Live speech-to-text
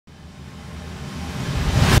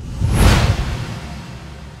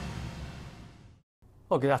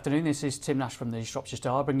Well, good afternoon. This is Tim Nash from the Shropshire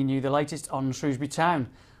Star, bringing you the latest on Shrewsbury Town.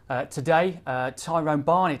 Today, Tyrone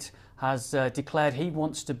Barnett has declared he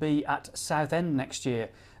wants to be at Southend next year.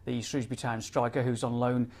 The Shrewsbury Town striker, who's on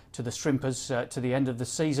loan to the Shrimpers to the end of the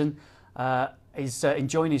season, is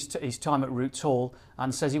enjoying his time at Roots Hall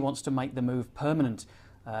and says he wants to make the move permanent.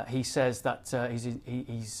 He says that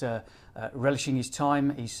he's relishing his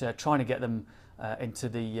time. He's trying to get them into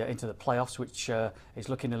the playoffs, which is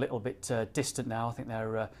looking a little bit distant now. I think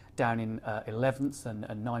they're down in 11th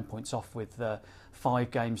and 9 points off with 5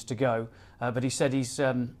 games to go. But he said he's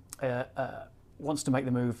wants to make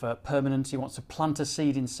the move permanent. He wants to plant a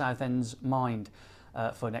seed in Southend's mind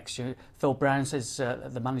for next year. Phil Brown says,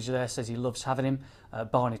 the manager there, says he loves having him.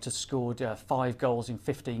 Barnett has scored 5 goals in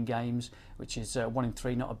 15 games, which is 1 in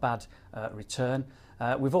 3, not a bad return.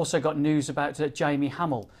 We've also got news about Jamie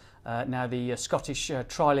Hamill. Now the Scottish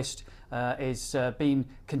trialist is being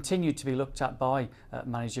continued to be looked at by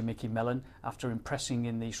manager Mickey Mellon after impressing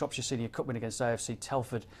in the Shropshire Senior Cup win against AFC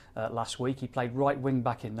Telford last week. He played right wing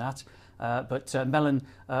back in that. But Mellon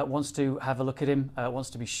wants to have a look at him,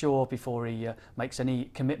 wants to be sure before he makes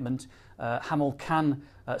any commitment. Hamill can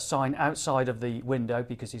sign outside of the window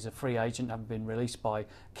because he's a free agent, having been released by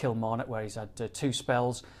Kilmarnock, where he's had 2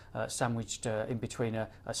 spells, sandwiched in between a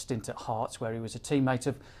stint at Hearts, where he was a teammate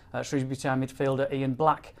of Shrewsbury Town midfielder Ian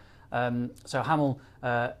Black. So Hamill,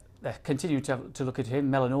 they're continuing to look at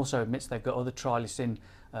him. Mellon also admits they've got other trialists in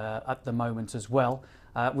at the moment as well.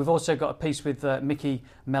 We've also got a piece with Mickey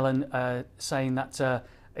Mellon saying that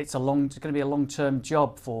it's going to be a long-term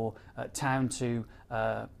job for Town to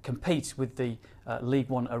compete with the League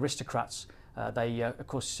One aristocrats. They, of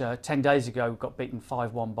course, 10 days ago got beaten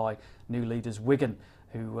 5-1 by new leaders Wigan,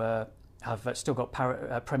 who have still got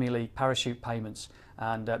Premier League parachute payments.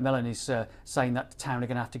 And Mellon is saying that Town are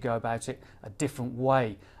going to have to go about it a different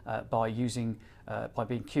way by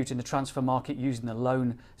being cute in the transfer market, using the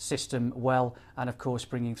loan system well, and of course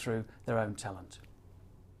bringing through their own talent.